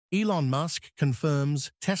Elon Musk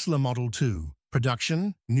confirms Tesla Model 2.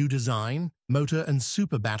 Production, new design, motor and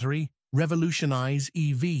super battery, revolutionize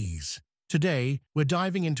EVs. Today, we're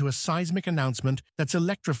diving into a seismic announcement that's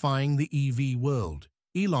electrifying the EV world.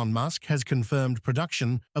 Elon Musk has confirmed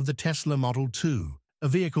production of the Tesla Model 2, a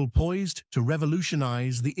vehicle poised to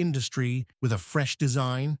revolutionize the industry with a fresh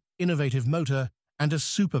design, innovative motor, and a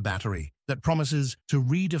super battery that promises to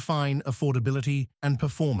redefine affordability and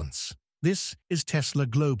performance. This is Tesla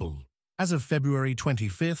Global. As of February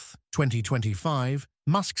 25, 2025,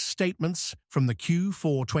 Musk's statements from the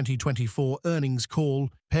Q4 2024 earnings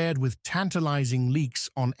call, paired with tantalizing leaks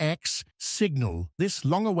on X, signal this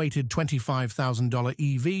long-awaited $25,000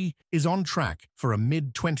 EV is on track for a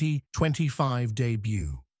mid-2025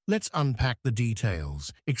 debut. Let's unpack the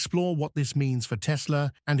details, explore what this means for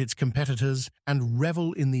Tesla and its competitors, and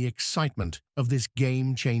revel in the excitement of this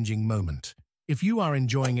game-changing moment. If you are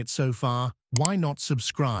enjoying it so far, why not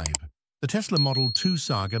subscribe? The Tesla Model 2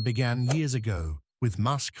 saga began years ago, with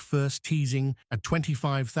Musk first teasing a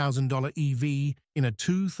 $25,000 EV in a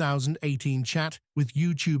 2018 chat with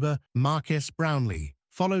YouTuber Marques Brownlee,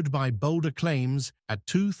 followed by bolder claims at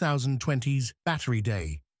 2020's Battery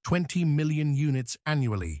Day, 20 million units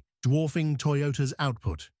annually, dwarfing Toyota's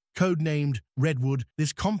output. Codenamed Redwood,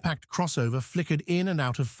 this compact crossover flickered in and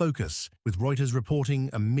out of focus, with Reuters reporting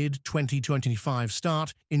a mid-2025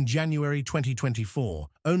 start in January 2024,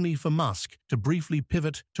 only for Musk to briefly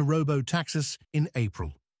pivot to robo-taxis in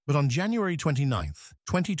April. But on January 29,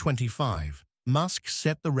 2025, Musk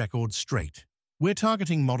set the record straight. We're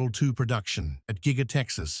targeting Model 2 production at Giga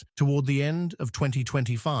Texas toward the end of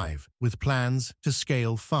 2025, with plans to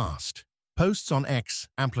scale fast. Posts on X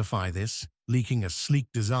amplify this, leaking a sleek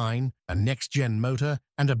design, a next-gen motor,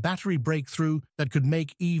 and a battery breakthrough that could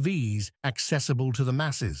make EVs accessible to the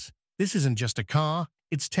masses. This isn't just a car,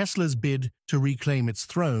 it's Tesla's bid to reclaim its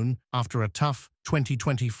throne after a tough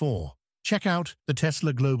 2024. Check out the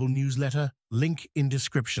Tesla Global newsletter, link in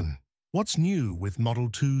description. What's new with Model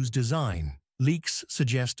 2's design? Leaks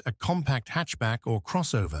suggest a compact hatchback or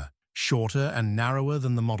crossover, shorter and narrower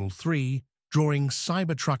than the Model 3, drawing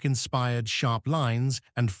Cybertruck-inspired sharp lines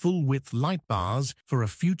and full-width light bars for a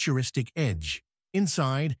futuristic edge.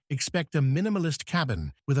 Inside, expect a minimalist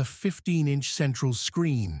cabin with a 15-inch central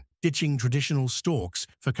screen, ditching traditional stalks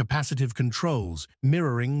for capacitive controls,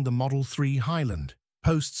 mirroring the Model 3 Highland.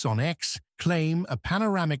 Posts on X claim a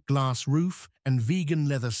panoramic glass roof and vegan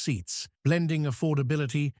leather seats, blending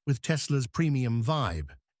affordability with Tesla's premium vibe.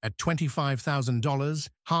 At $25,000,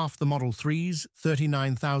 half the Model 3's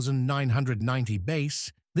 $39,990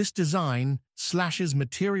 base, this design slashes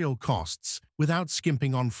material costs without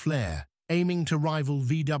skimping on flair, aiming to rival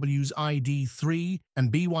VW's ID.3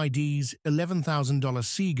 and BYD's $11,000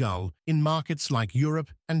 Seagull in markets like Europe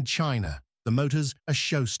and China. The motor's a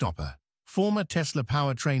showstopper. Former Tesla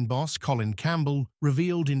powertrain boss Colin Campbell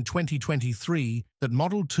revealed in 2023 that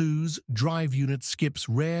Model 2's drive unit skips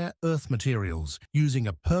rare earth materials using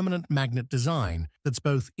a permanent magnet design that's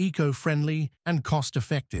both eco-friendly and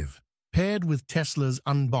cost-effective. Paired with Tesla's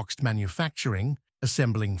unboxed manufacturing,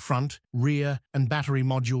 assembling front, rear, and battery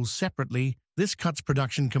modules separately, this cuts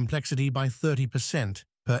production complexity by 30%,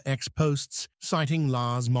 per X posts, citing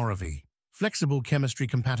Lars Moravy. Flexible chemistry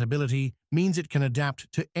compatibility means it can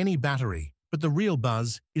adapt to any battery, but the real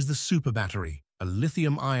buzz is the super battery, a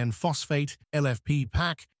lithium iron phosphate LFP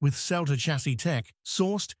pack with cell-to-chassis tech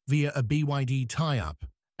sourced via a BYD tie-up.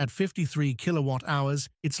 At 53 kilowatt-hours,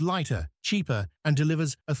 it's lighter, cheaper, and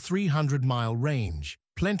delivers a 300-mile range.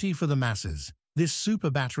 Plenty for the masses. This super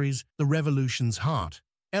battery's the revolution's heart.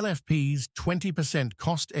 LFP's 20%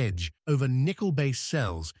 cost edge over nickel-based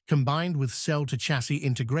cells, combined with cell-to-chassis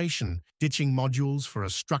integration, ditching modules for a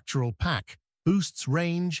structural pack, boosts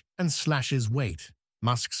range and slashes weight.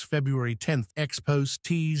 Musk's February 10th X post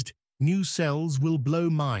teased, "New cells will blow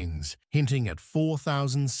minds," hinting at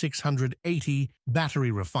 4,680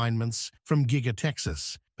 battery refinements from Giga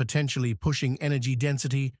Texas, potentially pushing energy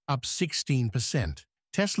density up 16%.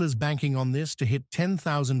 Tesla's banking on this to hit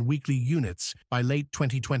 10,000 weekly units by late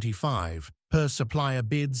 2025, per supplier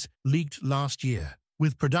bids leaked last year,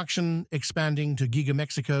 with production expanding to Giga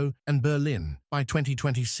Mexico and Berlin by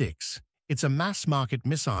 2026. It's a mass-market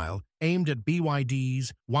missile aimed at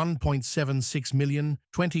BYD's 1.76 million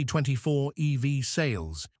 2024 EV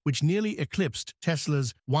sales, which nearly eclipsed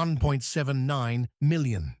Tesla's 1.79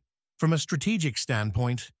 million. From a strategic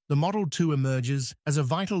standpoint, the Model 2 emerges as a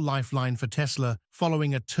vital lifeline for Tesla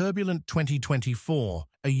following a turbulent 2024,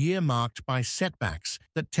 a year marked by setbacks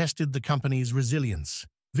that tested the company's resilience.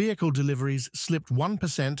 Vehicle deliveries slipped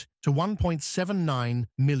 1% to 1.79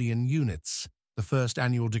 million units, the first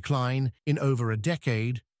annual decline in over a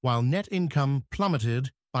decade, while net income plummeted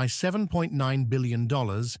by $7.9 billion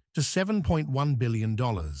to $7.1 billion,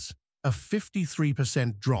 a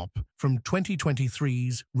 53% drop from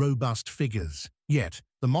 2023's robust figures. Yet,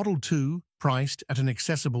 the Model 2, priced at an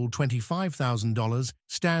accessible $25,000,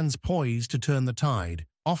 stands poised to turn the tide,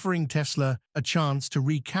 offering Tesla a chance to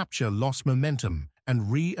recapture lost momentum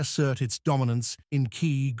and reassert its dominance in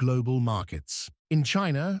key global markets. In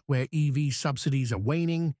China, where EV subsidies are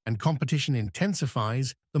waning and competition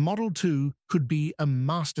intensifies, the Model 2 could be a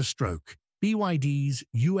masterstroke. BYD's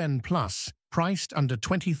UN Plus, priced under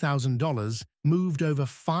 $20,000, moved over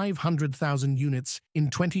 500,000 units in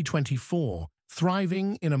 2024,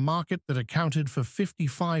 thriving in a market that accounted for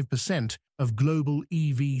 55% of global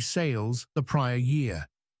EV sales the prior year.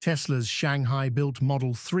 Tesla's Shanghai-built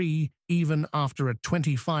Model 3, even after a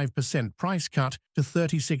 25% price cut to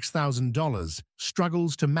 $36,000,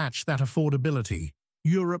 struggles to match that affordability.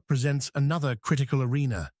 Europe presents another critical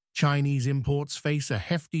arena. Chinese imports face a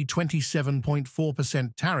hefty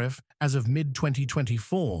 27.4% tariff as of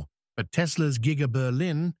mid-2024, but Tesla's Giga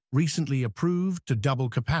Berlin, recently approved to double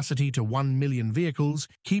capacity to 1 million vehicles,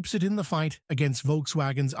 keeps it in the fight against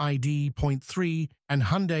Volkswagen's ID.3 and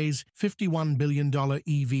Hyundai's $51 billion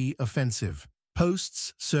EV offensive.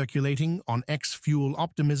 Posts circulating on X-Fuel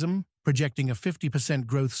Optimism projecting a 50%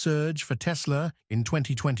 growth surge for Tesla in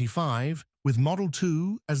 2025, with Model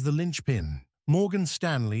 2 as the linchpin. Morgan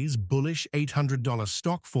Stanley's bullish $800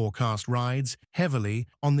 stock forecast rides heavily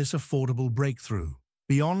on this affordable breakthrough.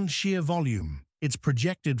 Beyond sheer volume, its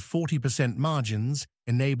projected 40% margins,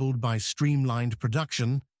 enabled by streamlined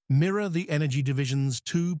production, mirror the energy division's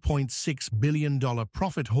 $2.6 billion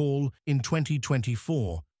profit haul in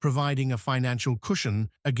 2024, providing a financial cushion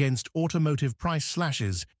against automotive price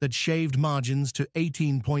slashes that shaved margins to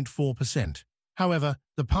 18.4%. However,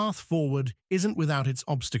 the path forward isn't without its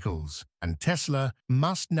obstacles, and Tesla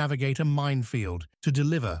must navigate a minefield to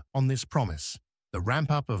deliver on this promise. The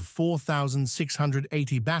ramp-up of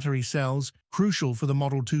 4,680 battery cells, crucial for the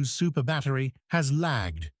Model 2 super battery, has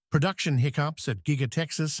lagged. Production hiccups at Giga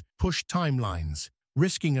Texas pushed timelines,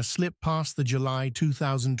 risking a slip past the July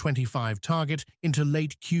 2025 target into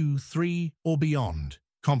late Q3 or beyond.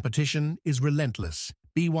 Competition is relentless.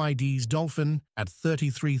 BYD's Dolphin at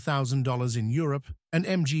 $33,000 in Europe and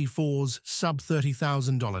MG4's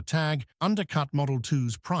sub-$30,000 tag undercut Model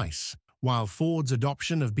 2's price, while Ford's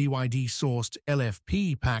adoption of BYD-sourced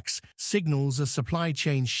LFP packs signals a supply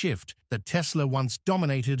chain shift that Tesla once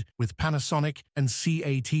dominated with Panasonic and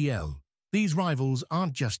CATL. These rivals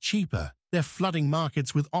aren't just cheaper, they're flooding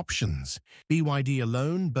markets with options. BYD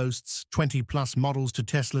alone boasts 20-plus models to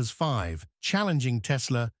Tesla's 5, challenging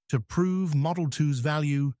Tesla to prove Model 2's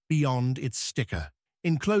value beyond its sticker.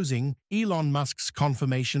 In closing, Elon Musk's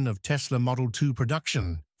confirmation of Tesla Model 2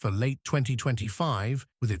 production for late 2025,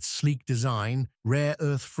 with its sleek design, rare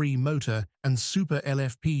earth-free motor, and super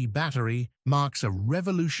LFP battery, marks a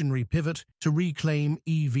revolutionary pivot to reclaim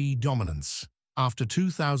EV dominance. After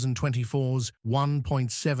 2024's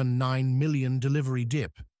 1.79 million delivery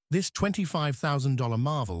dip, this $25,000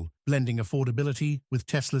 marvel, blending affordability with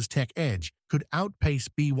Tesla's tech edge, could outpace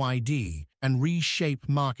BYD and reshape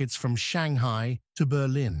markets from Shanghai to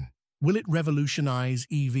Berlin. Will it revolutionize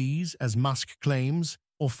EVs, as Musk claims,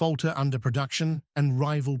 or falter under production and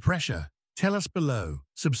rival pressure? Tell us below.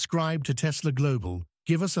 Subscribe to Tesla Global.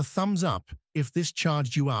 Give us a thumbs up if this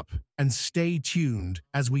charged you up, and stay tuned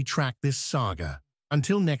as we track this saga.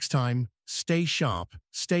 Until next time, stay sharp,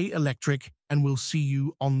 stay electric, and we'll see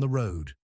you on the road.